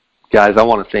Guys, I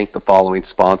want to thank the following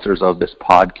sponsors of this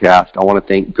podcast. I want to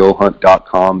thank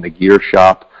GoHunt.com, the gear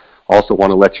shop. Also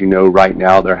want to let you know right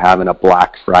now they're having a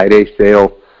Black Friday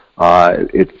sale.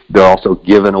 They're also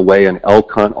giving away an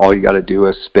elk hunt. All you got to do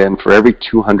is spend, for every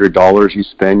 $200 you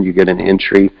spend, you get an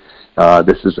entry.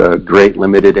 This is a great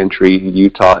limited entry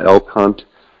Utah elk hunt.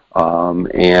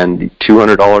 And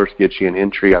 $200 gets you an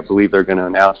entry. I believe they're going to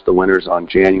announce the winners on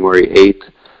January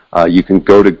 8th. You can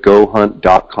go to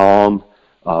GoHunt.com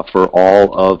for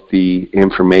all of the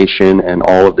information and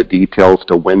all of the details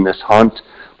to win this hunt.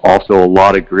 Also, a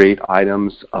lot of great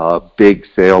items. Big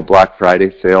sale, Black Friday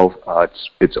sale.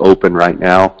 It's open right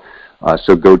now,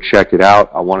 so go check it out.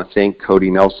 I want to thank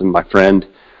Cody Nelson, my friend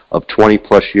of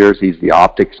 20-plus years. He's the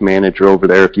optics manager over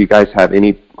there. If you guys have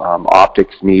any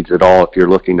optics needs at all, if you're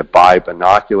looking to buy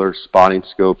binoculars, spotting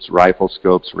scopes, rifle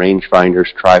scopes,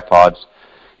 rangefinders, tripods,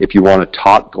 if you want to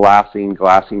talk glassing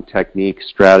techniques,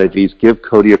 strategies, give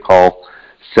Cody a call,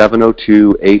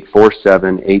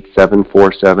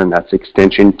 702-847-8747. That's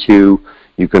extension 2.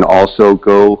 You can also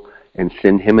go and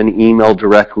send him an email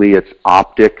directly. It's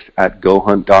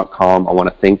optics@gohunt.com. I want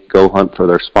to thank GoHunt for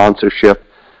their sponsorship.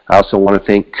 I also want to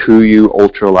thank KUIU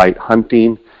Ultralight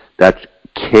Hunting. That's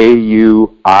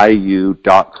KUIU.com.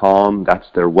 That's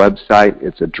their website.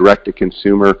 It's a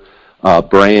direct-to-consumer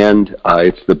brand.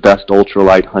 It's the best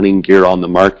ultralight hunting gear on the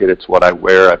market. It's what I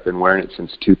wear. I've been wearing it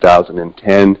since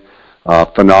 2010.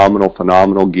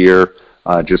 Phenomenal gear.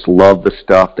 Just love the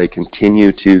stuff. They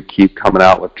continue to keep coming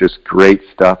out with just great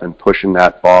stuff and pushing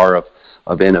that bar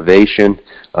of innovation.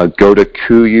 Go to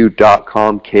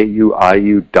KUIU.com,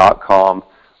 KUIU.com,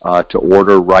 to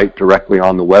order right directly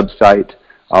on the website.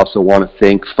 I also want to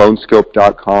thank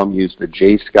Phonescope.com. Use the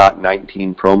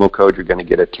JScott19 promo code. You're going to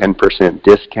get a 10%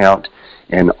 discount.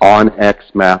 And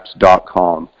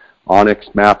OnXMaps.com.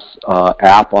 OnX Maps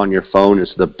app on your phone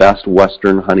is the best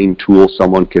Western hunting tool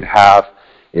someone could have.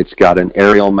 It's got an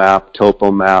aerial map,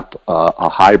 topo map, a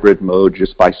hybrid mode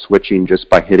just by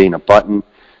hitting a button.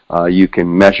 You can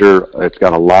measure. It's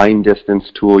got a line distance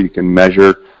tool. You can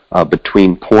measure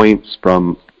between points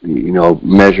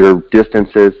measure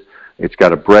distances. It's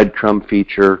got a breadcrumb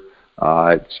feature.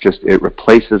 It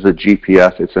replaces a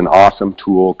GPS. It's an awesome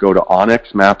tool. Go to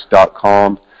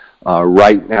onxmaps.com.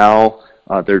 Right now,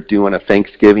 they're doing a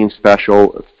Thanksgiving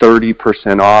special,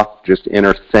 30% off. Just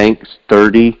enter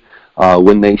Thanks30.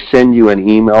 When they send you an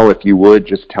email, if you would,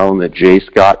 just tell them that Jay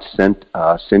Scott sent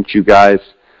you guys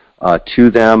to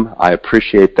them. I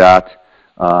appreciate that.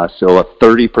 So a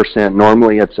 30%.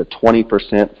 Normally, it's a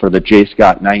 20% for the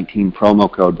JScott19 promo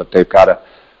code, but they've got a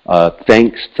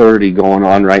Thanks30 going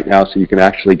on right now, so you can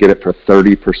actually get it for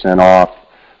 30% off.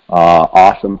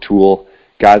 Awesome tool.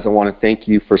 Guys, I want to thank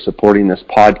you for supporting this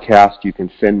podcast. You can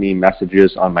send me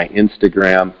messages on my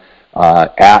Instagram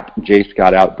at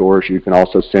JScottOutdoors. You can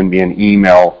also send me an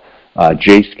email,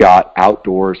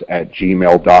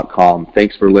 jscottoutdoors@gmail.com.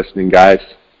 Thanks for listening, guys.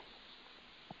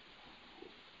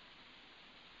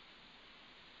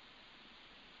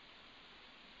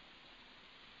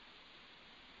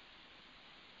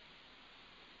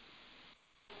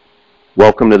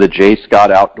 Welcome to the Jay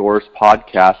Scott Outdoors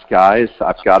podcast, guys.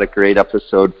 I've got a great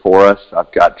episode for us.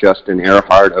 I've got Justin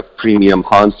Earhart of Premium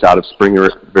Hunts out of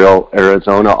Springerville,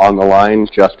 Arizona on the line.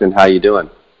 Justin, how you doing?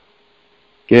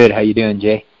 Good. How you doing,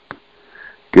 Jay?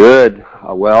 Good.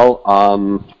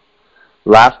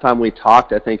 Last time we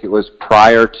talked, I think it was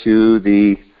prior to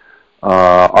the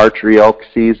archery elk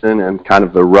season and kind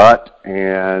of the rut,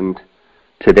 and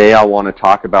today I want to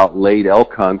talk about late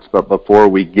elk hunts, but before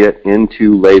we get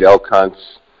into late elk hunts,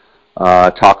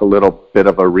 talk a little bit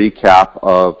of a recap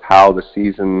of how the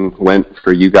season went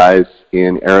for you guys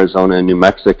in Arizona and New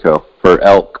Mexico for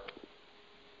elk.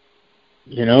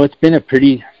 It's been a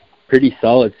pretty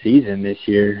solid season this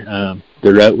year.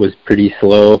 The rut was pretty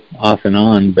slow off and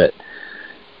on, but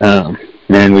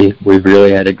we've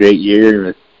really had a great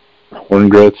year. Horn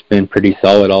growth's been pretty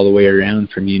solid all the way around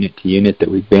from unit to unit that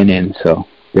we've been in, so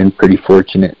been pretty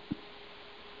fortunate.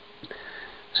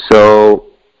 So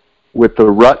with the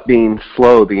rut being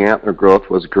slow, the antler growth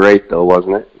was great though,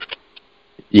 wasn't it?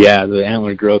 Yeah, the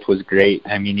antler growth was great.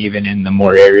 I mean, even in the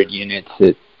more arid units,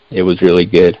 it was really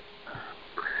good.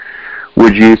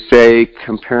 Would you say,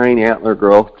 comparing antler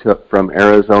growth from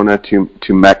Arizona to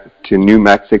New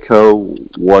Mexico,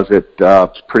 was it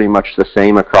pretty much the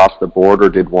same across the board, or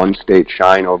did one state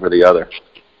shine over the other?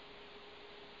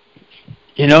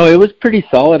 It was pretty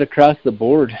solid across the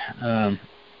board.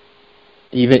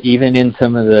 Even in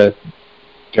some of the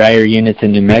drier units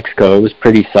in New Mexico, it was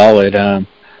pretty solid.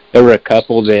 There were a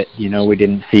couple that, we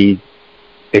didn't see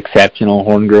exceptional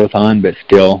horn growth on, but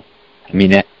still, I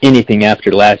mean, anything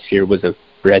after last year was a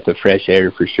breath of fresh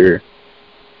air for sure.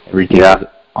 Everything Yeah. was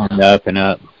on the up and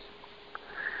up.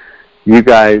 You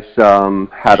guys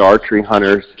had archery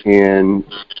hunters in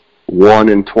 1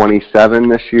 and 27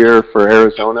 this year for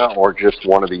Arizona, or just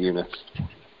one of the units?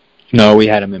 No, we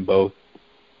had them in both.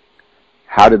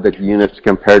 How did the units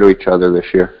compare to each other this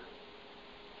year?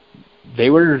 They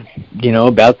were,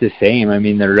 about the same. I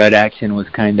mean, the rut action was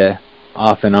kind of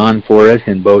off and on for us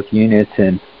in both units,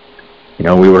 and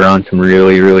we were on some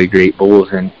really, really great bulls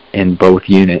in both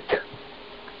units.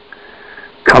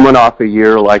 Coming off a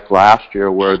year like last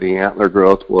year where the antler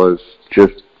growth was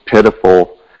just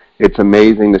pitiful, it's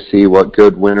amazing to see what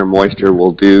good winter moisture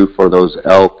will do for those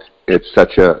elk. It's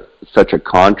such a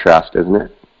contrast, isn't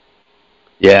it?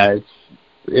 Yeah,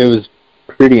 it was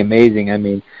pretty amazing. I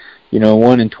mean,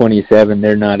 1 and 27,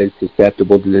 they're not as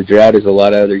susceptible to the drought as a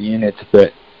lot of other units,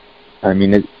 but I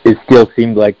mean, it still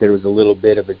seemed like there was a little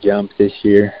bit of a jump this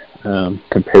year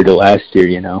compared to last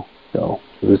year, so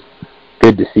it was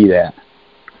good to see that.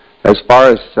 As far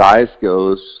as size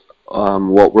goes,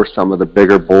 what were some of the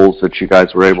bigger bulls that you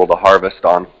guys were able to harvest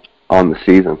on the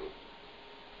season?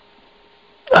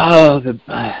 Oh,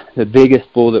 the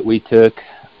biggest bull that we took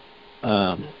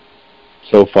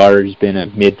so far has been a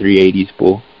mid-380s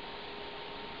bull.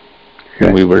 Okay.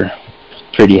 And we were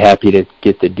pretty happy to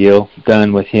get the deal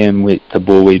done with him, with the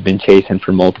bull we've been chasing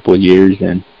for multiple years,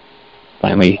 and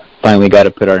finally got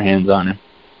to put our hands on him.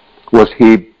 Was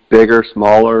he bigger,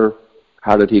 smaller?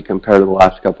 How did he compare to the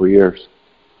last couple of years?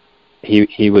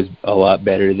 He was a lot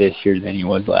better this year than he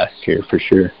was last year, for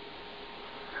sure.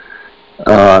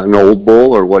 An old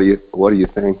bull, or what do you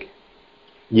think?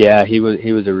 Yeah, he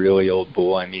was a really old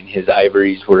bull. I mean, his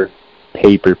ivories were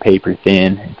paper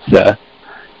thin. It's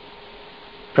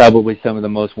probably some of the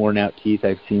most worn out teeth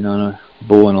I've seen on a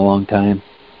bull in a long time.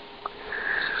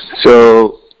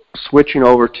 So, switching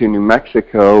over to New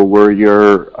Mexico, were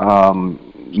your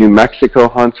New Mexico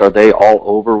hunts, are they all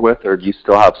over with, or do you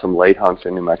still have some late hunts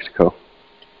in New Mexico?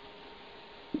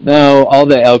 No, all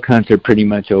the elk hunts are pretty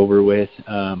much over with.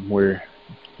 We're,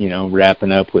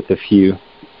 wrapping up with a few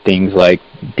things like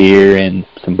deer and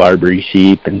some Barbary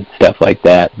sheep and stuff like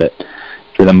that, but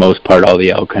for the most part, all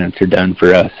the elk hunts are done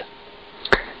for us.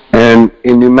 And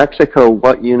in New Mexico,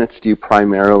 what units do you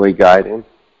primarily guide in?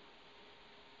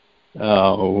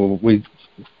 We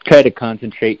try to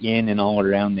concentrate in and all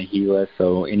around the Gila,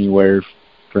 so anywhere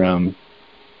from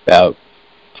about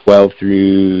 12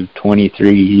 through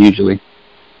 23 usually.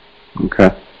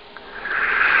 Okay.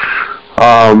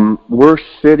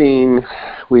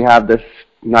 We have this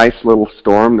nice little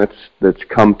storm that's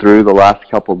come through the last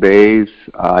couple of days.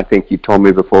 I think you told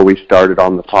me before we started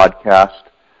on the podcast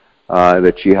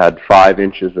that you had 5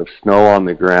 inches of snow on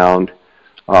the ground.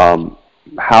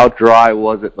 How dry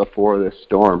was it before this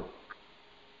storm?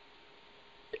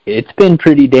 It's been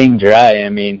pretty dang dry. I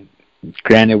mean,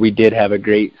 granted, we did have a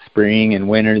great spring and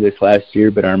winter this last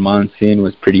year, but our monsoon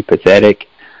was pretty pathetic.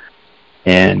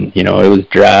 And, it was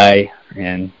dry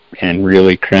and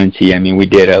really crunchy. I mean, we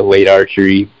did a late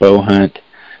archery bow hunt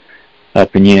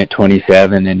up in Unit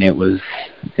 27, and it was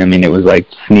like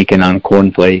sneaking on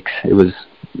cornflakes. It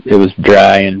was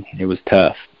dry and it was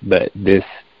tough. But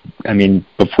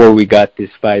before we got this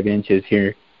 5 inches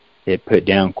here, it put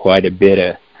down quite a bit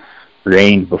of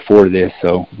rain before this,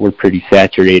 so we're pretty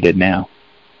saturated now.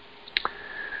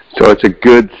 So it's a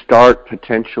good start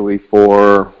potentially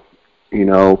for,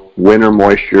 winter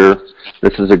moisture.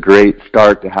 This is a great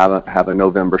start to have a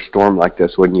November storm like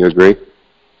this, wouldn't you agree?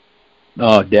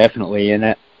 Oh, definitely.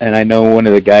 And I know one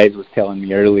of the guys was telling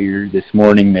me earlier this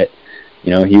morning that,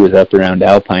 he was up around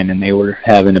Alpine and they were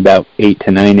having about 8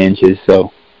 to 9 inches,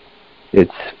 so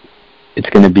it's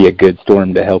going to be a good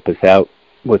storm to help us out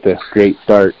with a great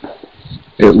start.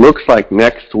 It looks like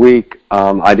next week,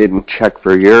 I didn't check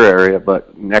for your area,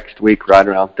 but next week, right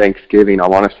around Thanksgiving, I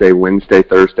want to say Wednesday,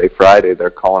 Thursday, Friday,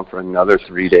 they're calling for another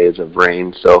 3 days of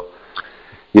rain. So,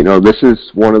 this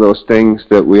is one of those things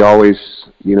that we always,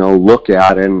 look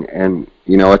at, and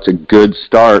it's a good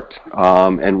start.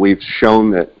 And we've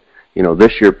shown that,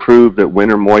 this year proved that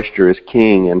winter moisture is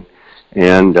king.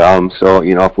 And so,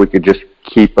 if we could just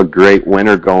keep a great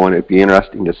winter going, it'd be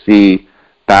interesting to see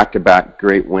back-to-back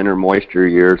great winter moisture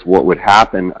years, what would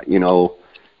happen.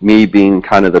 Me being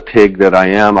kind of the pig that I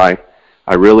am, I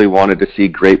really wanted to see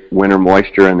great winter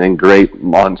moisture and then great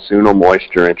monsoonal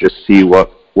moisture and just see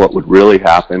what would really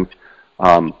happen.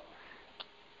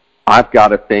 I've got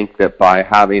to think that by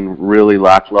having really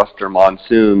lackluster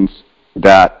monsoons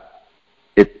that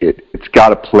it's got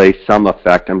to play some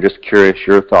effect. I'm just curious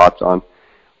your thoughts on,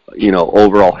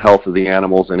 overall health of the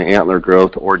animals and antler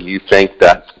growth, or do you think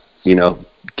that,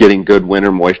 getting good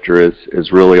winter moisture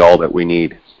is really all that we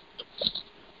need.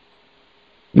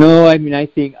 No, I mean, I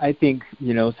think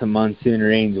some monsoon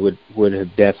rains would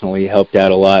have definitely helped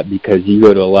out a lot, because you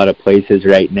go to a lot of places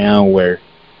right now where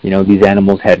these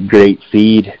animals had great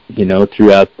feed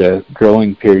throughout the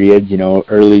growing period.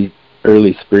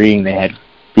 Early spring they had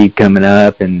feed coming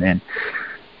up, and then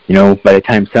by the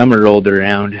time summer rolled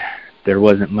around, there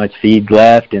wasn't much feed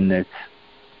left, and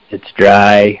it's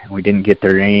dry. We didn't get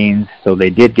the rains, so they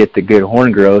did get the good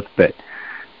horn growth, but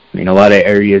a lot of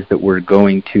areas that we're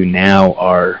going to now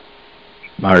are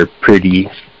pretty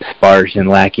sparse and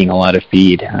lacking a lot of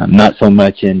feed. Not so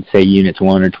much in, say, units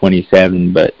 1 or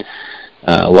 27, but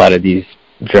a lot of these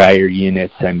drier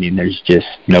units, there's just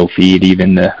no feed.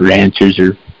 Even the ranchers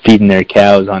are feeding their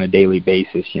cows on a daily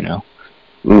basis,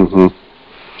 Mm-hmm.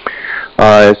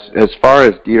 As far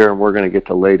as deer, and we're going to get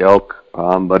to late elk,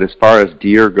 but as far as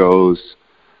deer goes,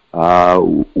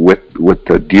 with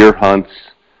the deer hunts,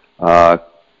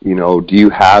 do you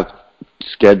have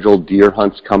scheduled deer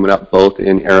hunts coming up both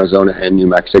in Arizona and New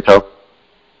Mexico?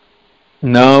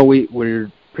 No,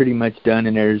 we're pretty much done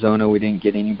in Arizona. We didn't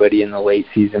get anybody in the late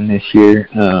season this year,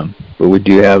 but we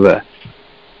do have a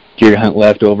deer hunt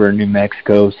left over in New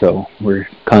Mexico, so we're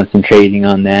concentrating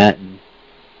on that and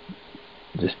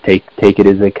just take it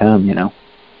as they come,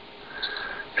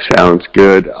 Sounds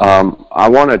good. I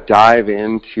want to dive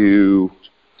into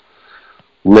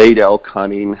late elk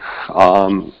hunting,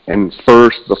 and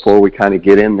first, before we kind of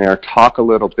get in there, talk a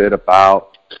little bit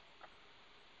about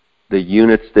the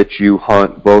units that you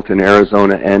hunt both in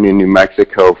Arizona and in New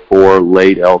Mexico for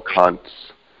late elk hunts,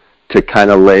 to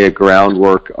kind of lay a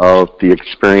groundwork of the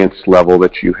experience level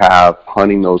that you have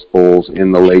hunting those bulls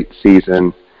in the late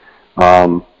season.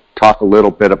 Talk a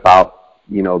little bit about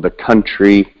the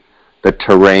country, the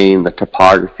terrain, the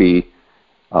topography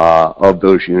of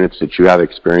those units that you have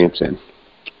experience in.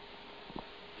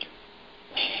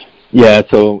 Yeah,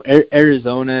 so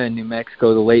Arizona and New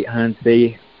Mexico, the late hunts,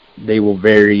 they will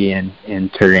vary in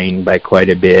terrain by quite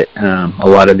a bit. A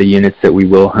lot of the units that we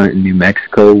will hunt in New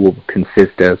Mexico will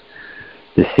consist of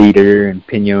the cedar and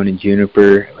pinon and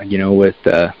juniper, with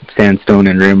sandstone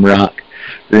and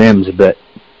rims. But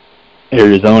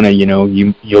Arizona,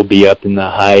 you'll be up in the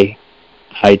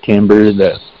high timber,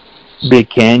 the big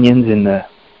canyons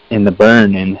in the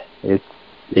burn, and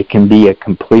it can be a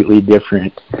completely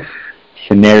different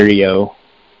scenario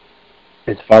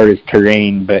as far as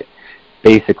terrain, but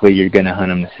basically you're going to hunt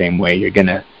them the same way. You're going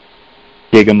to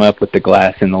dig them up with the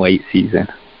glass in the late season.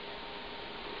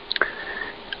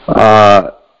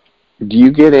 Do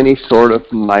you get any sort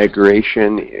of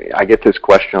migration? I get this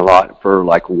question a lot for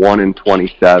like 1 in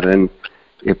 27.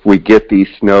 If we get these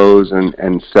snows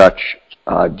and such,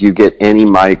 do you get any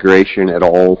migration at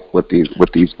all with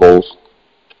these bulls?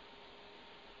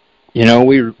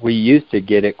 We used to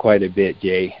get it quite a bit,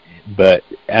 Jay, but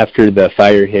after the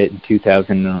fire hit in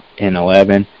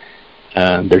 2011,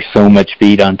 there's so much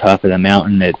feed on top of the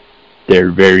mountain that there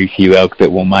are very few elk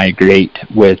that will migrate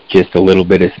with just a little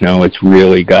bit of snow. It's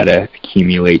really got to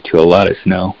accumulate to a lot of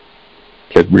snow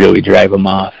to really drive them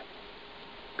off.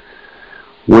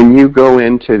 When you go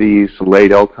into these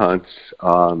late elk hunts,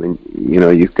 and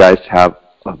you guys have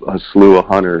a slew of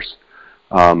hunters,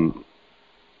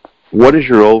 what is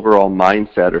your overall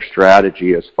mindset or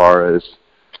strategy as far as,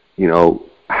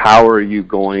 how are you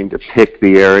going to pick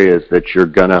the areas that you're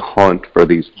going to hunt for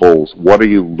these bulls? What are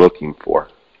you looking for?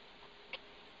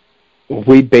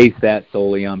 We base that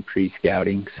solely on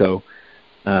pre-scouting. So,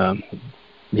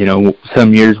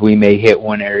 some years we may hit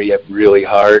one area really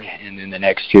hard, and then the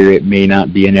next year it may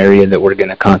not be an area that we're going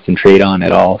to concentrate on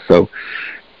at all. So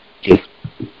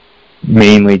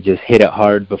mainly just hit it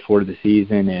hard before the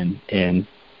season and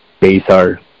base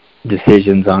our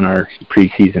decisions on our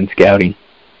preseason scouting.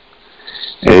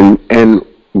 And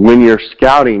when you're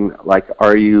scouting,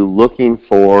 are you looking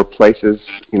for places,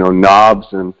 knobs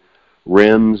and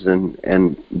rims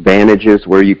and vantages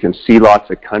where you can see lots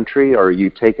of country, or are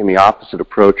you taking the opposite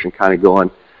approach and kind of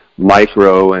going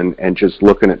micro and just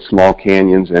looking at small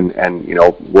canyons and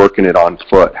working it on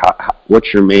foot?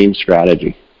 What's your main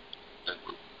strategy?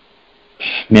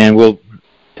 Man,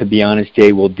 to be honest,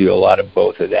 Jay, we'll do a lot of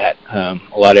both of that. A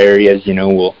lot of areas,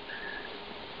 we'll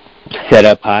set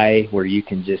up high where you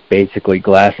can just basically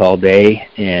glass all day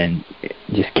and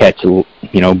just catch,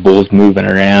 bulls moving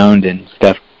around and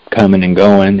stuff coming and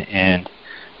going. And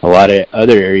a lot of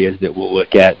other areas that we'll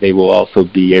look at, they will also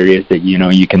be areas that,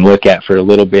 you can look at for a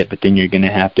little bit, but then you're going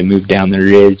to have to move down the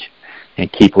ridge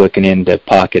and keep looking into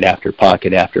pocket after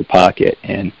pocket after pocket.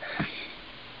 And,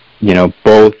 Mm-hmm.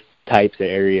 Both types of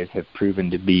areas have proven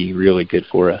to be really good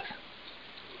for us.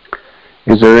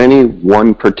 Is there any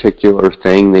one particular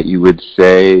thing that you would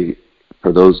say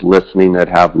for those listening that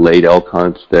have late elk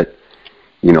hunts that,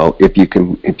 if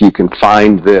you can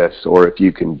find this, or if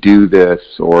you can do this,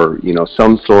 or,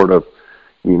 some sort of,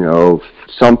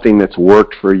 something that's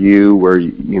worked for you where,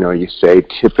 you say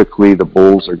typically the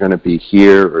bulls are going to be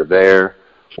here or there,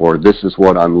 or this is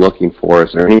what I'm looking for.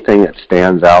 Is there anything that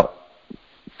stands out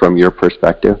from your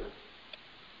perspective?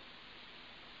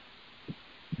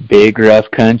 Big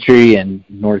rough country and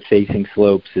north-facing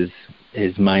slopes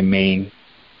is my main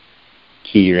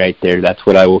key right there. That's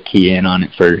what I will key in on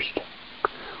at first.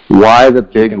 Why the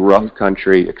big rough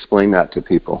country? Explain that to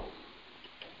people.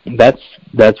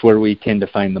 That's where we tend to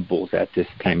find the bulls at this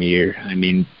time of year. I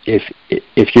mean,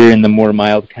 if you're in the more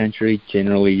mild country,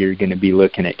 generally you're going to be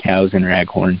looking at cows and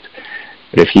raghorns.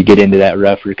 But if you get into that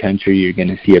rougher country, you're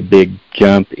going to see a big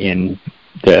jump in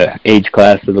the age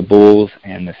class of the bulls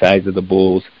and the size of the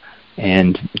bulls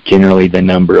and generally the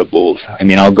number of bulls. I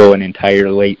mean, I'll go an entire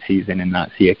late season and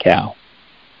not see a cow.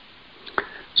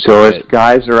 So if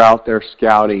guys are out there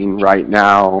scouting right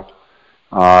now,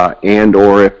 and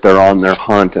or if they're on their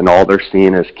hunt and all they're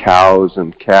seeing is cows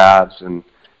and calves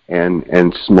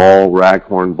and small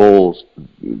raghorn bulls,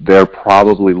 they're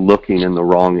probably looking in the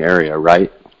wrong area,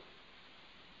 right?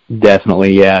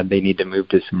 Definitely, yeah. They need to move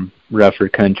to some rougher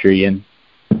country,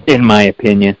 in my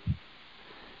opinion.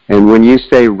 And when you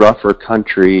say rougher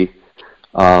country,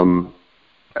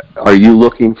 are you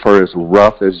looking for as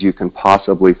rough as you can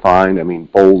possibly find? I mean,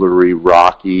 bouldery,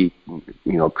 rocky,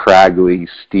 craggly,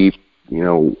 steep,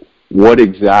 what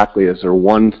exactly? Is there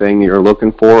one thing you're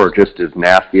looking for, or just as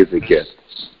nasty as it gets?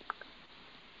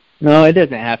 No, it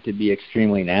doesn't have to be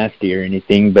extremely nasty or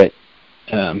anything, but,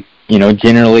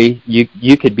 generally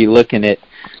you could be looking at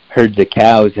herds of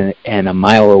cows and a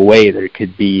mile away there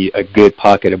could be a good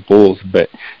pocket of bulls, but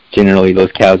generally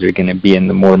those cows are going to be in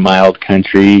the more mild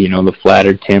country, the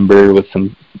flatter timber with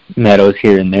some meadows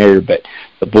here and there, but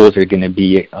the bulls are going to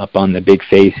be up on the big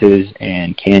faces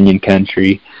and canyon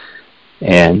country,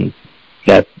 and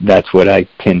that's what I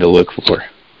tend to look for.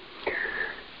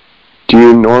 Do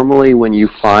you normally, when you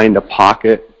find a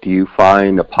pocket, do you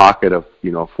find a pocket of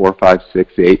 4, 5,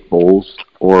 6, 8 bulls,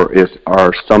 or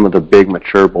are some of the big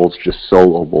mature bulls just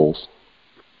solo bulls?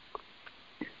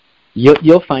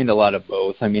 You'll find a lot of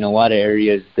both. I mean, a lot of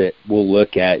areas that we'll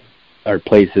look at are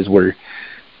places where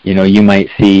you might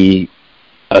see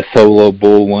a solo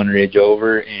bull one ridge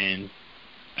over and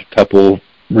a couple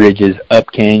ridges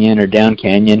up canyon or down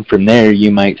canyon. From there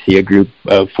you might see a group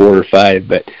of 4 or 5,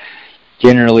 but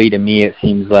generally to me it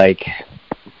seems like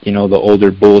the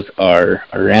older bulls are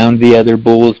around the other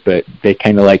bulls, but they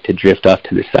kind of like to drift off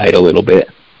to the side a little bit.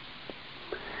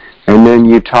 And then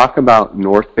you talk about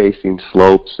north-facing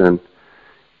slopes, and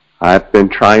I've been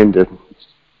trying to,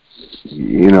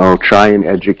 try and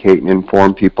educate and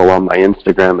inform people on my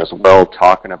Instagram as well,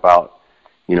 talking about,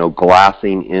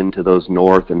 glassing into those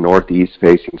north and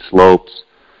northeast-facing slopes.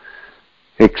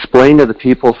 Explain to the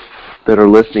people that are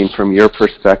listening from your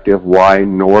perspective why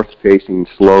north-facing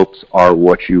slopes are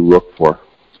what you look for.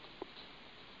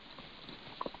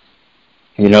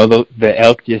 The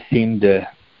elk just seem to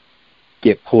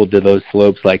get pulled to those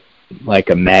slopes like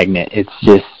a magnet. It's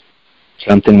just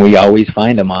something we always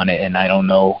find them on it, and I don't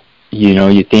know.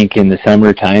 You think in the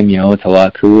summertime, it's a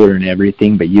lot cooler and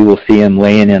everything, but you will see them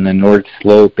laying in the north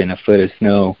slope in a foot of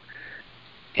snow,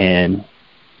 and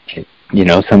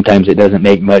sometimes it doesn't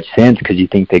make much sense because you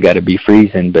think they got to be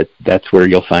freezing, but that's where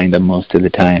you'll find them most of the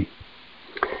time.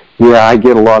 Yeah, I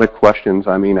get a lot of questions.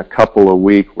 I mean, a couple a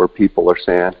week where people are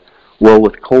saying, well,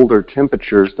 with colder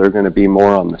temperatures, they're going to be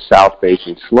more on the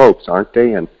south-facing slopes, aren't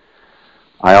they? And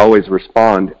I always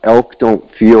respond, elk don't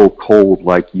feel cold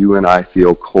like you and I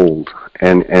feel cold.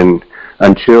 And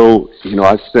until,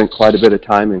 I've spent quite a bit of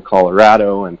time in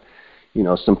Colorado and,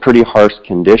 some pretty harsh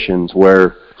conditions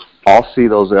where I'll see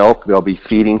those elk, they'll be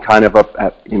feeding kind of up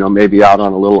at, maybe out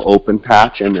on a little open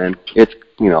patch, and then it's,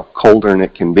 colder than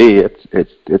it can be.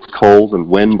 It's cold and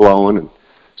wind blowing and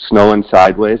snowing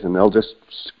sideways, and they'll just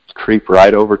creep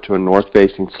right over to a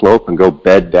north-facing slope and go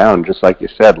bed down, just like you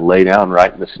said, lay down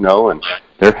right in the snow, and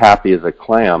they're happy as a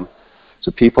clam.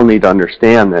 So people need to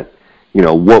understand that,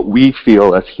 what we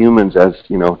feel as humans as,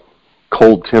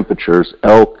 cold temperatures,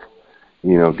 elk,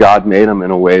 God made them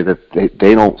in a way that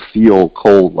they don't feel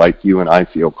cold like you and I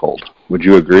feel cold. Would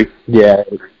you agree? Yeah,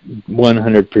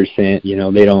 100%.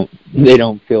 They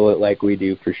don't feel it like we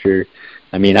do for sure.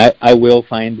 I mean, I will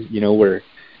find, where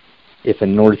if a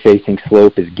north-facing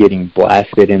slope is getting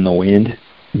blasted in the wind,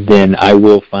 then I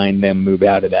will find them move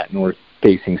out of that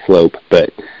north-facing slope.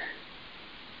 But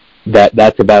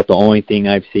that's about the only thing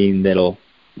I've seen that'll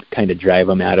kind of drive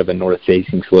them out of a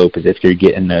north-facing slope as if they're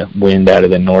getting the wind out of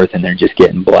the north and they're just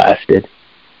getting blasted.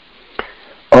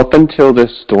 Up until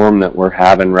this storm that we're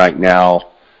having right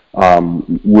now,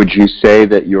 would you say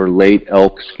that your late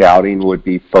elk scouting would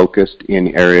be focused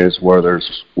in areas where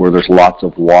there's lots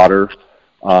of water?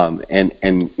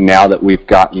 And now that we've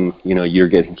gotten, you're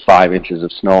getting 5 inches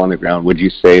of snow on the ground, would you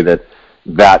say that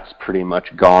that's pretty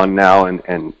much gone now,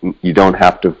 and you don't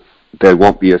have to, they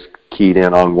won't be as keyed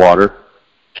in on water?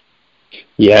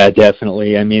 Yeah,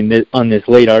 definitely. I mean, on this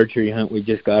late archery hunt we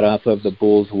just got off of, the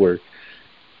bulls were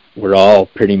all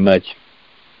pretty much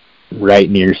right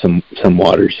near some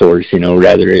water source,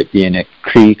 rather it be in a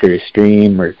creek or a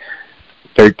stream or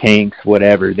dirt tanks,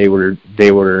 whatever. They were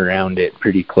around it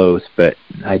pretty close, but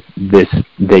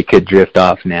they could drift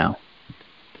off now.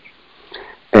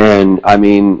 And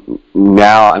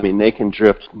now they can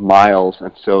drift miles,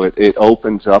 and so it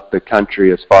opens up the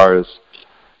country as far as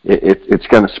it's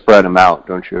going to spread them out.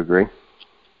 Don't you agree?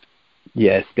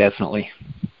 Yes, definitely.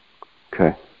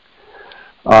 Okay.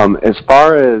 As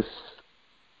far as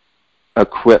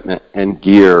equipment and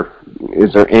gear,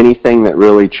 is there anything that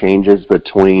really changes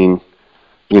between,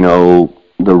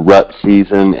 the rut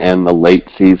season and the late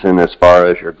season as far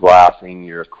as your glassing,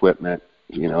 your equipment,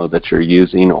 that you're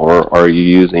using, or are you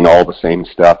using all the same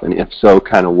stuff? And if so,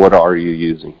 kind of what are you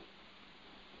using?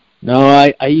 No,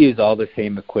 I use all the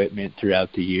same equipment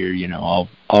throughout the year.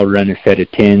 I'll run a set of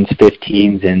 10s,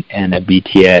 15s, and a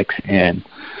BTX, and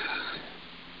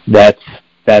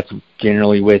that's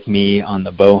generally with me on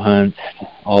the bow hunts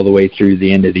all the way through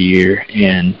the end of the year.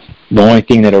 And the only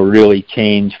thing that'll really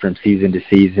change from season to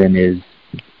season is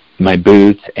my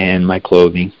boots and my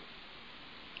clothing.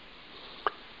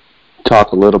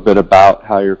 Talk a little bit about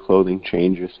how your clothing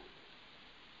changes.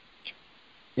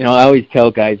 I always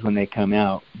tell guys when they come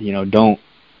out, don't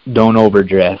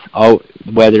overdress.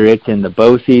 Whether it's in the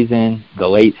bow season, the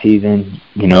late season,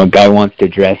 a guy wants to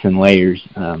dress in layers.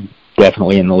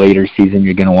 Definitely in the later season,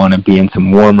 you're going to want to be in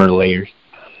some warmer layers.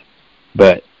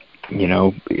 But,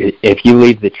 if you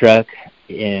leave the truck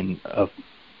in a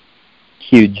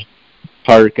huge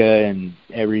parka and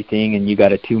everything and you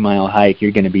got a 2-mile hike,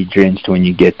 you're going to be drenched when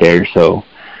you get there. So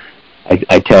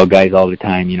I tell guys all the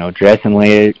time, dress in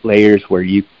layers where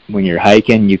when you're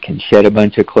hiking, you can shed a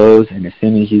bunch of clothes, and as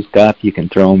soon as you stop, you can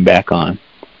throw them back on.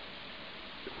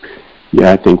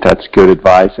 Yeah, I think that's good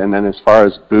advice. And then as far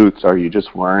as boots, are you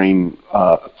just wearing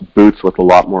boots with a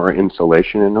lot more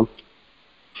insulation in them?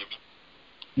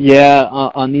 Yeah,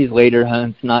 on these later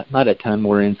hunts, not a ton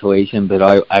more insulation, but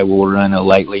I will run a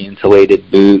lightly insulated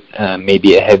boot,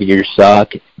 maybe a heavier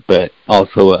sock, but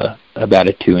also about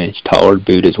a 2-inch taller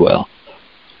boot as well.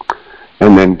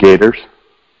 And then gaiters?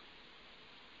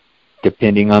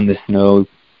 Depending on the snow,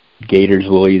 gaiters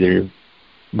will either,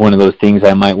 one of those things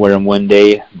I might wear them one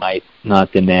day, might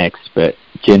not the next, but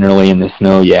generally in the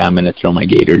snow, yeah, I'm going to throw my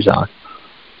gaiters on.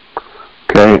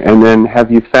 Okay, and then have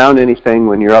you found anything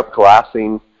when you're up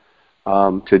glassing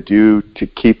to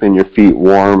keeping your feet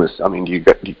warm?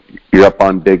 You're up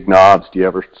on big knobs. Do you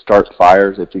ever start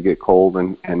fires if you get cold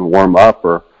and warm up,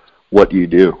 or what do you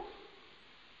do?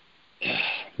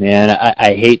 Man,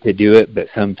 I hate to do it, but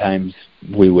sometimes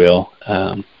we will.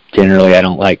 Generally, I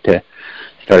don't like to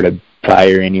start a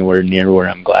fire anywhere near where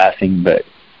I'm glassing, but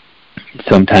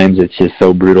sometimes it's just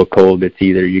so brutal cold, it's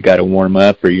either you got to warm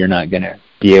up or you're not going to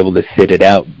be able to sit it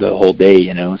out the whole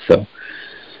day, so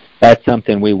that's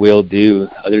something we will do.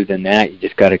 Other than that, you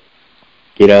just got to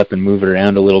get up and move it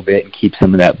around a little bit and keep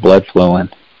some of that blood flowing.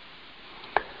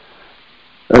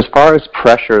 As far as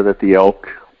pressure that the elk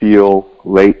feel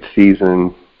late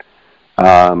season,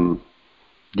 do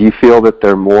you feel that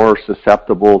they're more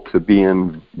susceptible to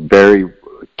being very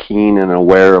keen and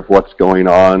aware of what's going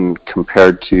on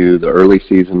compared to the early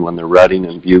season when they're rutting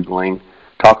and bugling?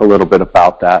 Talk a little bit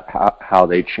about that, how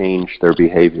they change their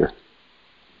behavior.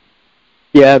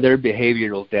 Yeah, their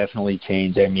behavior will definitely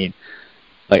change.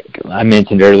 Like I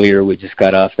mentioned earlier, we just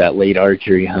got off that late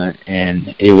archery hunt,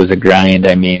 and it was a grind.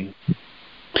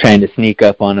 Trying to sneak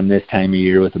up on them this time of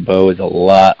year with a bow is a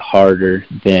lot harder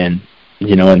than,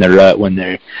 in the rut when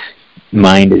their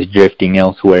mind is drifting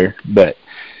elsewhere. But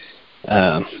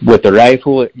with the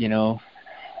rifle,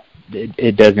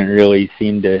 it doesn't really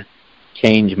seem to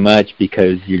change much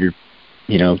because you're,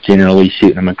 generally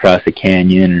shooting them across a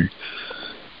canyon or,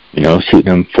 shooting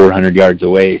them 400 yards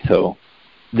away. So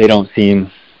they don't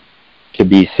seem to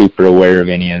be super aware of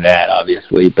any of that,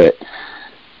 obviously. But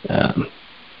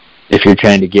if you're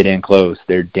trying to get in close,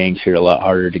 they're dang sure a lot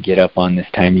harder to get up on this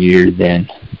time of year than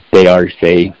they are,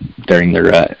 say, during the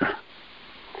rut.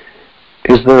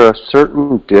 Is there a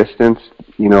certain distance,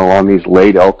 on these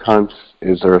late elk hunts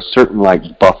is there a certain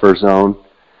like buffer zone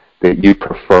that you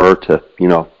prefer to,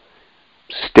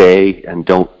 stay and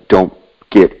don't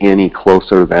get any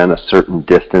closer than a certain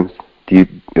distance?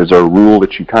 Is there a rule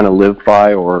that you kind of live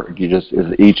by, or is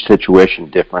each situation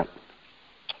different?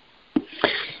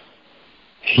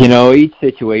 Each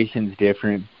situation's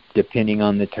different depending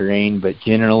on the terrain, but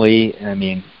generally, I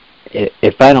mean,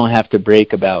 if I don't have to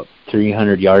break about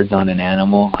 300 yards on an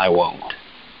animal, I won't.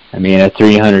 I mean, a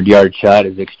 300-yard shot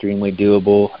is extremely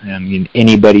doable. I mean,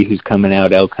 anybody who's coming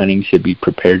out elk hunting should be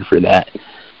prepared for that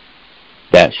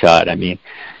shot. I mean,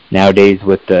 nowadays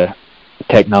with the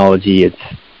technology,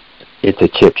 it's a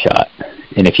chip shot,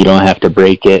 and if you don't have to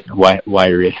break it, why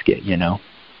risk it?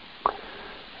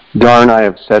 Darn, I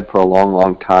have said for a long,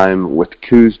 long time with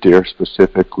Coues deer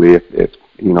specifically, if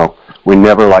we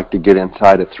never like to get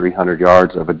inside of 300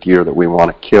 yards of a deer that we want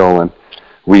to kill, and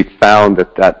we found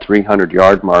that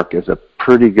 300-yard mark is a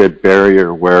pretty good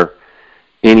barrier where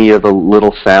any of the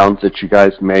little sounds that you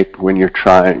guys make when you're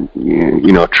trying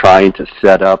to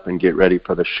set up and get ready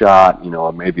for the shot,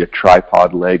 maybe a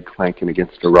tripod leg clanking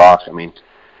against a rock. I mean,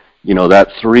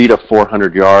 that 300 to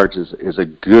 400 yards is a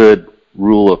good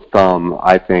rule of thumb,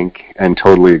 I think, and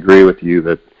totally agree with you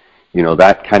that,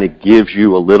 that kind of gives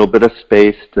you a little bit of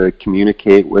space to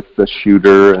communicate with the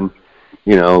shooter and,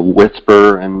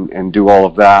 whisper and do all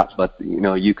of that. But,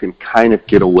 you can kind of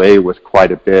get away with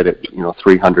quite a bit at,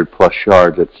 300 plus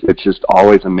yards. It's just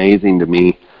always amazing to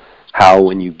me how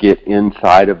when you get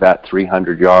inside of that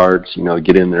 300 yards,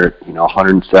 get in there,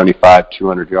 175,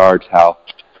 200 yards, how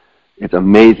it's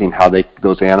amazing how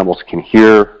those animals can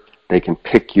hear, they can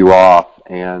pick you off.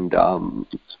 And,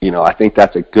 I think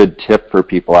that's a good tip for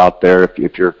people out there.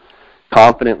 If you're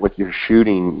confident with your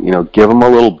shooting, give them a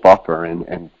little buffer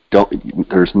and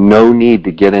there's no need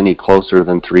to get any closer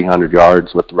than 300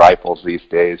 yards with rifles these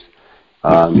days.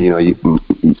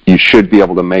 You should be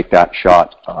able to make that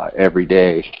shot every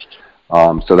day.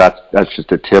 So that's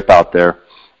just a tip out there.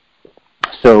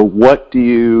 So what's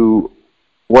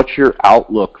your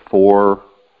outlook for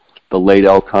the late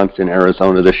elk hunts in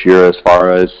Arizona this year as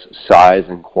far as size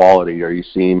and quality? Are you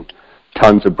seeing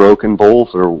tons of broken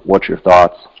bulls, or what's your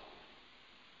thoughts?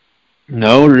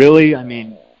 No, really. I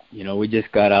mean, we just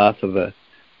got off of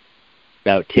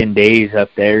about 10 days up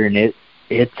there, and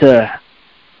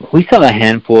we saw a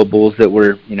handful of bulls that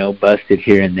were, busted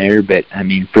here and there, but I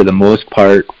mean, for the most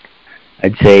part,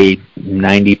 I'd say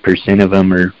 90% of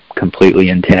them are completely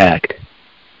intact.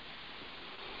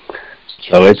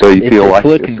 So you feel like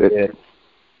looking good.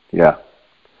 Yeah.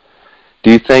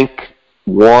 Do you think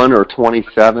 1 or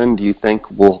 27?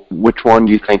 Which one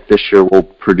do you think this year will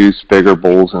produce bigger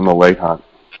bulls in the late hunt?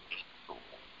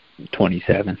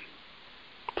 27.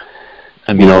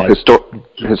 I mean,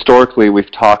 historically,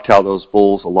 we've talked how those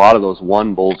bulls, a lot of those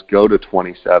 1 bulls go to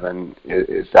 27.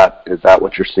 Is that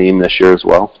what you're seeing this year as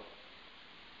well?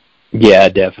 Yeah,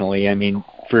 definitely. I mean,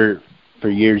 for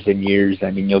years and years,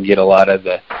 I mean, you'll get a lot of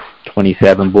the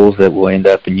 27 bulls that will end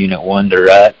up in Unit 1 to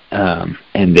rut,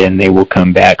 and then they will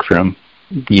come back from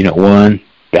Unit 1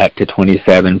 back to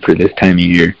 27 for this time of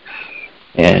year.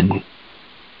 And,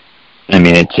 I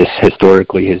mean, it just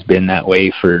historically has been that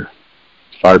way for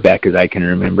as far back as I can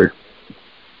remember.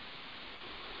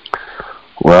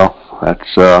 Well, that's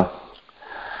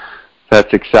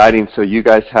exciting. So you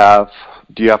guys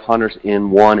do you have hunters in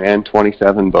 1 and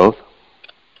 27 both?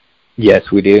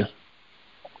 Yes, we do.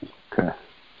 Okay.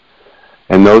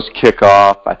 And those kick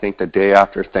off, I think, the day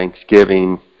after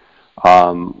Thanksgiving.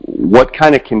 What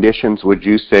kind of conditions would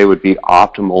you say would be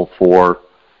optimal for,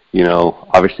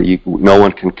 obviously no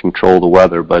one can control the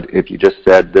weather, but if you just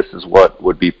said this is what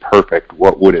would be perfect,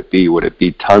 what would it be? Would it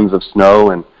be tons of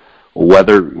snow and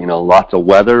weather, lots of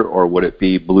weather, or would it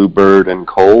be bluebird and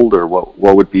cold, or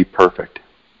what would be perfect?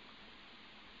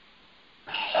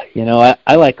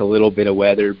 I like a little bit of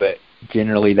weather, but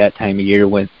generally that time of year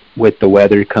with the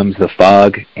weather comes the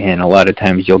fog, and a lot of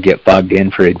times you'll get fogged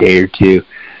in for a day or two.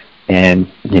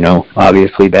 And,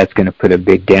 obviously that's going to put a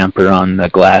big damper on the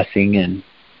glassing, and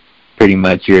pretty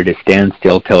much you're at a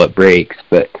standstill till it breaks.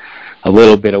 But a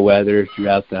little bit of weather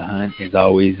throughout the hunt is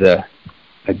always a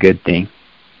good thing.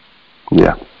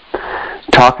 Yeah.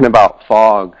 Talking about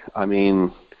fog, I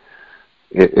mean,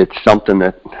 it's something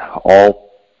that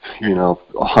all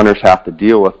hunters have to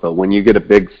deal with, but when you get a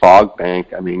big fog bank,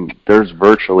 I mean, there's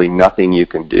virtually nothing you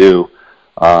can do.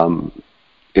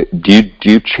 Do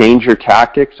you change your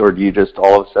tactics, or do you just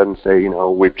all of a sudden say,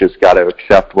 we've just got to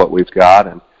accept what we've got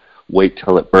and wait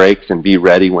till it breaks and be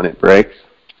ready when it breaks?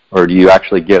 Or do you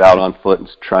actually get out on foot and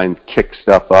try and kick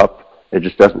stuff up? It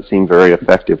just doesn't seem very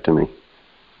effective to me.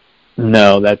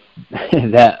 No, that's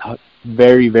that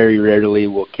very, very rarely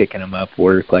will kicking them up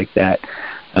work like that.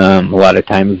 A lot of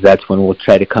times that's when we'll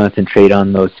try to concentrate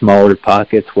on those smaller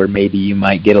pockets where maybe you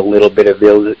might get a little bit of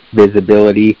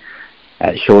visibility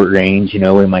at short range.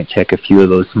 We might check a few of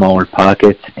those smaller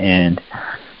pockets, and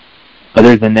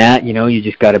other than that, you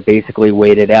just got to basically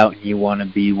wait it out, and you want to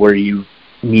be where you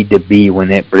need to be when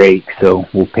it breaks. So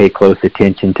we'll pay close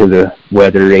attention to the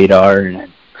weather radar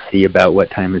and see about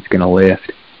what time it's going to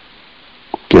lift.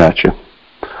 Gotcha.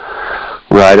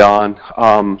 Right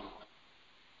on.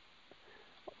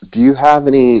 Do you have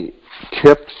any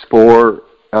tips for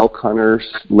elk hunters,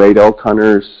 late elk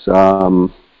hunters,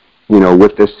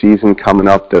 with this season coming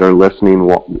up that are listening?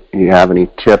 Do you have any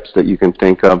tips that you can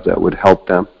think of that would help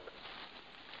them?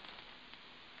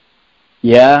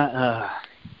 Yeah,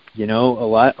 a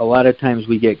lot of times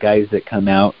we get guys that come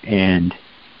out, and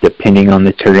depending on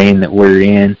the terrain that we're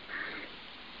in,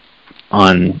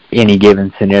 on any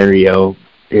given scenario,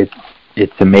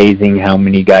 it's amazing how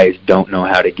many guys don't know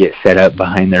how to get set up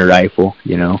behind their rifle.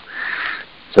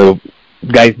 So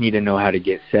guys need to know how to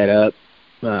get set up.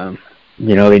 They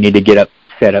need to get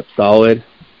set up solid,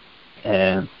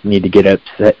 and need to get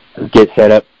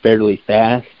set up fairly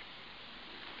fast.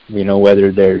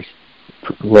 Whether they're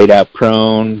laid out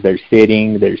prone, they're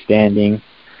sitting, they're standing.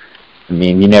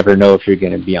 You never know if you're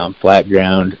going to be on flat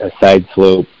ground, a side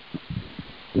slope.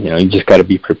 You just got to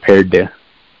be prepared to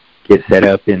get set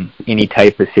up in any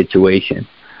type of situation.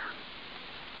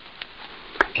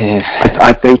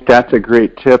 I think that's a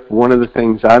great tip. One of the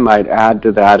things I might add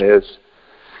to that is,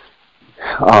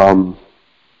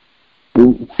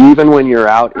 even when you're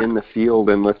out in the field,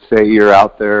 and let's say you're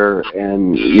out there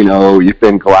and, you've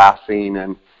been glassing,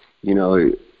 and,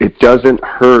 it doesn't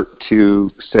hurt to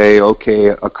say, okay,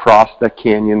 across the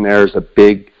canyon there's a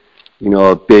big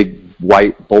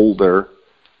white boulder,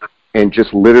 and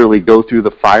just literally go through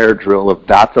the fire drill of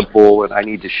that's a bull and I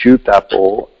need to shoot that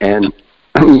bull. And,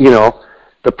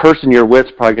 the person you're with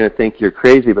is probably going to think you're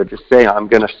crazy, but just say, I'm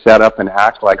going to set up and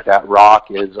act like that rock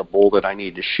is a bull that I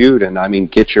need to shoot.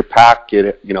 And, get your pack, get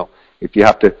it, if you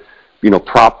have to,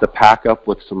 prop the pack up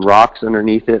with some rocks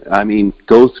underneath it.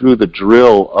 Go through the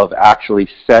drill of actually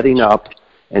setting up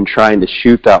and trying to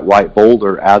shoot that white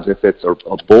boulder as if it's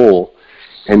a bull.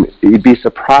 And you'd be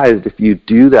surprised if you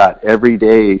do that every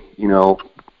day.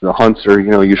 The hunts are,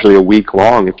 usually a week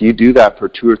long. If you do that for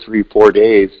 2 or 3, 4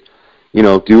 days,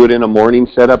 do it in a morning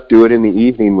setup, do it in the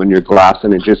evening when you're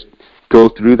glassing, and just go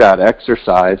through that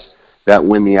exercise, that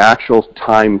when the actual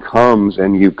time comes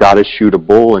and you've got to shoot a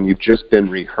bull and you've just been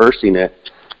rehearsing it,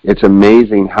 it's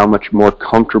amazing how much more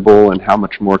comfortable and how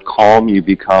much more calm you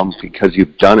become because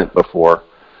you've done it before.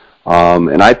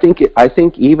 And I think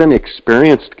even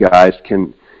experienced guys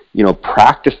can,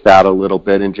 practice that a little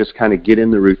bit and just kind of get in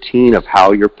the routine of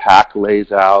how your pack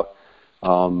lays out,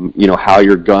 how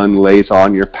your gun lays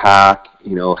on your pack,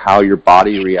 how your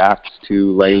body reacts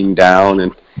to laying down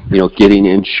and, getting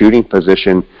in shooting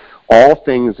position. All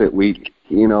things that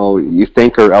you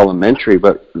think are elementary,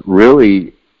 but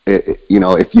really,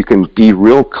 if you can be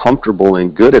real comfortable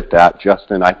and good at that,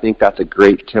 Justin, I think that's a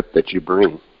great tip that you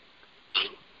bring.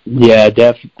 Yeah,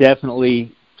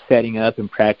 definitely setting up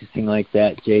and practicing like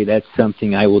that, Jay. That's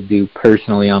something I will do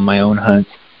personally on my own hunts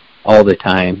all the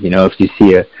time. If you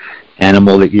see a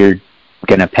animal that you're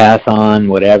going to pass on,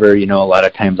 whatever, a lot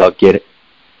of times I'll get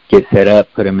set up,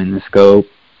 put him in the scope,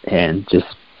 and just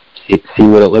see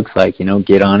what it looks like,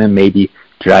 get on him, maybe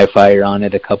dry fire on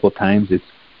it a couple times.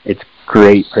 It's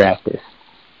great practice.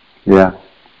 Yeah,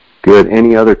 good.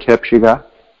 Any other tips you got?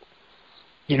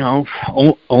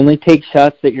 Only take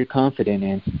shots that you're confident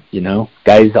in.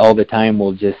 Guys all the time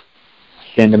will just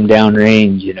send them down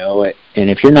range, and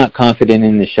if you're not confident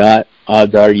in the shot,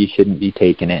 odds are you shouldn't be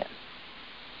taking it.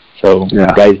 So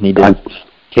guys need to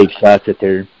take shots that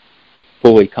they're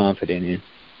fully confident in.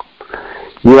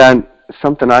 Yeah, and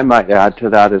something I might add to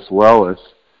that as well is,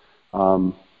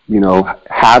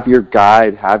 have your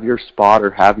guide, have your spotter,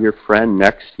 have your friend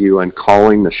next to you and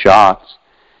calling the shots.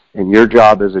 And your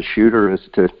job as a shooter is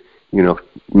to,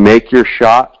 make your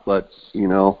shot, but,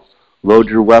 load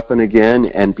your weapon again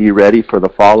and be ready for the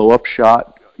follow-up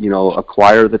shot.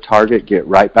 Acquire the target, get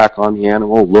right back on the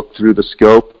animal, look through the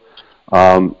scope,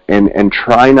 and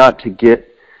try not to get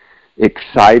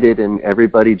excited and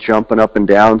everybody jumping up and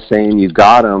down saying you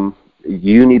got him.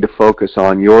 You need to focus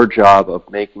on your job of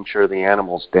making sure the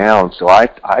animal's down. So I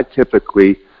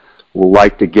typically will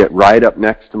like to get right up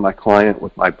next to my client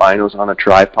with my binos on a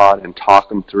tripod and talk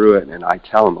them through it. And I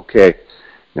tell them, okay,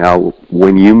 now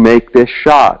when you make this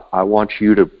shot, I want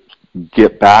you to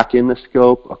get back in the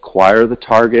scope, acquire the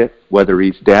target, whether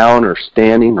he's down or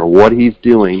standing or what he's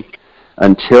doing,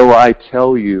 until I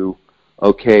tell you,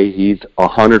 okay, he's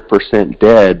 100%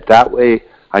 dead. That way,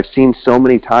 I've seen so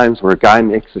many times where a guy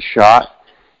makes a shot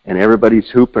and everybody's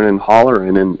hooping and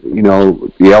hollering, and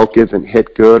the elk isn't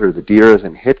hit good or the deer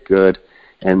isn't hit good,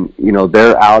 and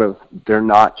they're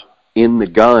not in the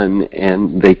gun,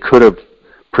 and they could have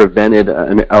prevented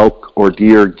an elk or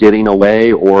deer getting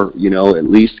away, or at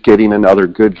least getting another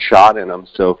good shot in them.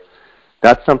 So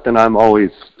that's something I'm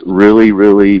always really,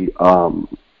 really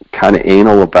kind of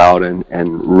anal about, and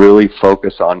really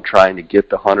focus on trying to get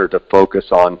the hunter to focus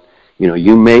on.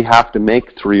 You may have to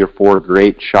make 3 or 4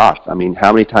 great shots. I mean,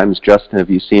 how many times, Justin,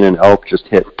 have you seen an elk just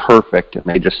hit perfect and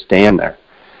they just stand there?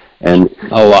 And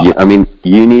a lot.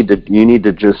 You need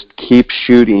to just keep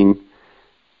shooting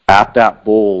at that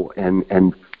bull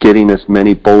and getting as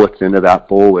many bullets into that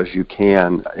bull as you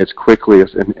can, as quickly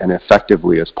as and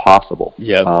effectively as possible.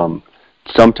 Yep.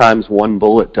 Sometimes one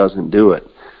bullet doesn't do it.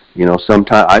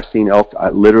 Sometimes I've seen elk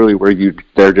literally where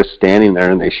they're just standing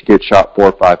there and they get shot 4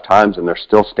 or 5 times and they're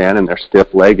still standing there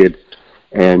stiff-legged.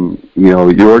 And,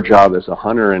 your job as a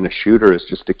hunter and a shooter is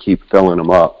just to keep filling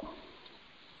them up.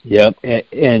 Yep.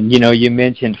 And you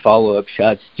mentioned follow-up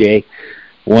shots, Jay.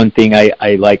 One thing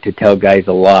I like to tell guys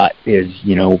a lot is,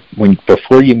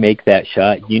 before you make that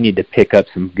shot, you need to pick up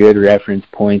some good reference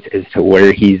points as to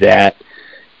where he's at,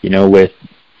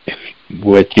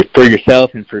 for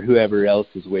yourself and for whoever else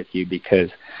is with you, because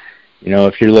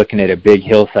if you're looking at a big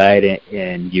hillside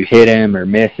and you hit him or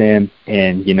miss him,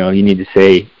 and you need to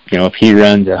say, if he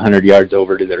runs 100 yards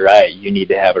over to the right, you need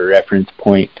to have a reference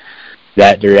point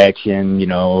that direction,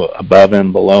 above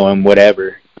him, below him,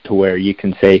 whatever, to where you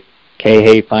can say, okay,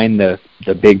 hey, find the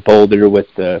big boulder with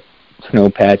the snow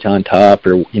patch on top,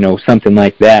 or something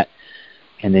like that,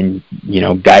 and then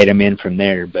guide them in from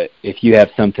there. But if you have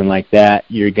something like that,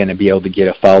 you're going to be able to get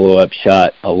a follow-up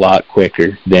shot a lot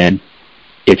quicker than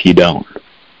if you don't.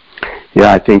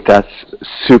 Yeah, I think that's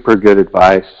super good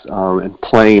advice, and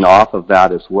playing off of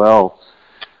that as well,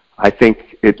 I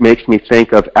think it makes me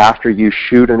think of, after you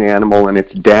shoot an animal and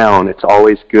it's down, it's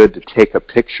always good to take a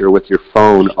picture with your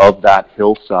phone of that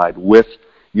hillside with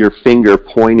your finger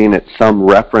pointing at some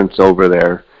reference over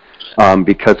there.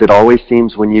 Because it always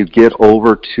seems when you get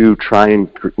over to try and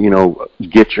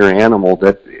get your animal,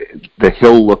 that the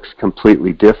hill looks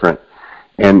completely different.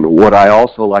 And what I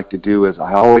also like to do is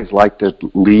I always like to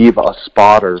leave a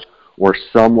spotter or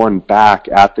someone back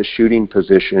at the shooting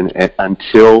position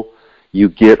until you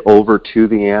get over to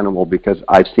the animal, because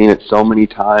I've seen it so many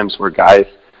times where guys,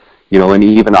 and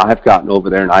even I've gotten over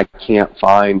there and I can't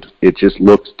find, it just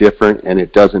looks different and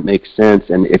it doesn't make sense.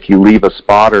 And if you leave a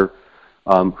spotter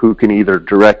who can either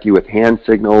direct you with hand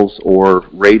signals or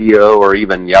radio or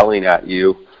even yelling at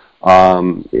you,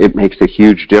 it makes a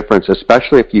huge difference,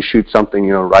 especially if you shoot something,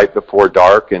 right before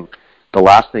dark, and the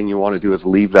last thing you want to do is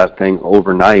leave that thing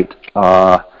overnight,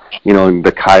 and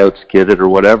the coyotes get it or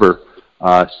whatever.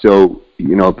 So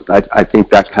I think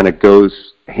that kind of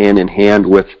goes hand in hand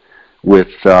with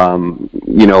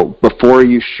before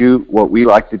you shoot, what we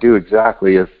like to do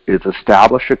exactly is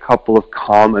establish a couple of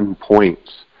common points.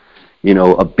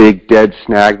 A big dead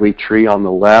snaggly tree on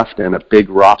the left and a big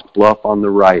rock bluff on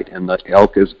the right, and the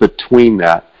elk is between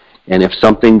that. And if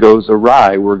something goes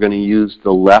awry, we're going to use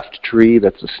the left tree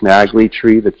that's a snaggly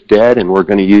tree that's dead, and we're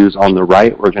going to use on the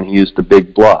right, we're going to use the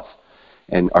big bluff.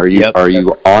 And are you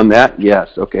on that? Yes.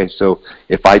 Okay. So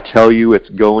if I tell you it's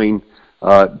going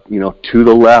to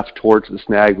the left towards the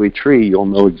snaggly tree, you'll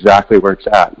know exactly where it's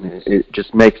at. And it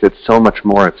just makes it so much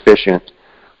more efficient.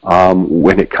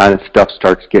 When it kind of stuff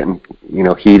starts getting,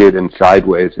 heated and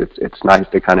sideways, it's nice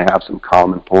to kind of have some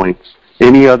common points.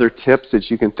 Any other tips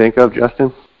that you can think of,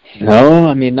 Justin?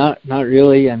 No, not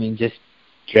really. Just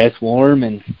dress warm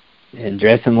and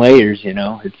dress in layers.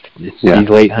 These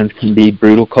late hunts can be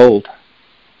brutal cold.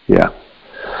 Yeah.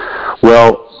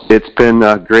 Well, it's been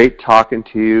great talking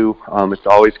to you. It's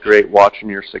always great watching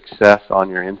your success on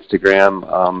your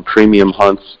Instagram, Premium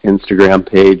Hunts Instagram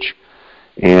page.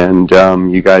 And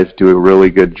you guys do a really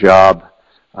good job.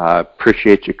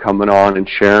 Appreciate you coming on and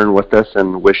sharing with us,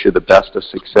 and wish you the best of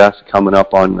success coming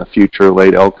up on the future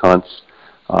late elk hunts.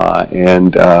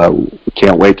 And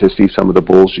can't wait to see some of the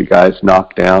bulls you guys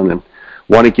knock down, and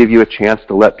want to give you a chance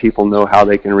to let people know how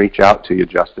they can reach out to you,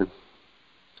 Justin.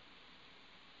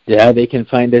 Yeah, they can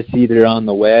find us either on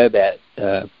the web at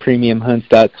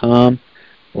premiumhunts.com,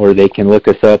 or they can look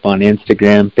us up on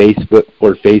Instagram,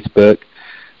 Facebook.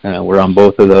 We're on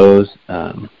both of those.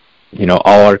 All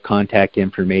our contact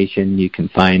information you can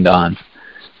find on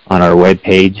our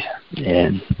webpage.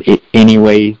 And any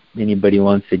way anybody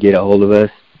wants to get a hold of us,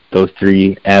 those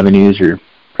 3 avenues are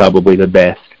probably the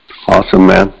best. Awesome,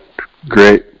 man.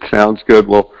 Great. Sounds good.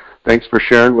 Well, thanks for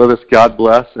sharing with us. God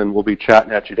bless, and we'll be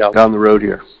chatting at you down the road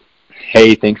here.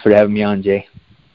 Hey, thanks for having me on, Jay.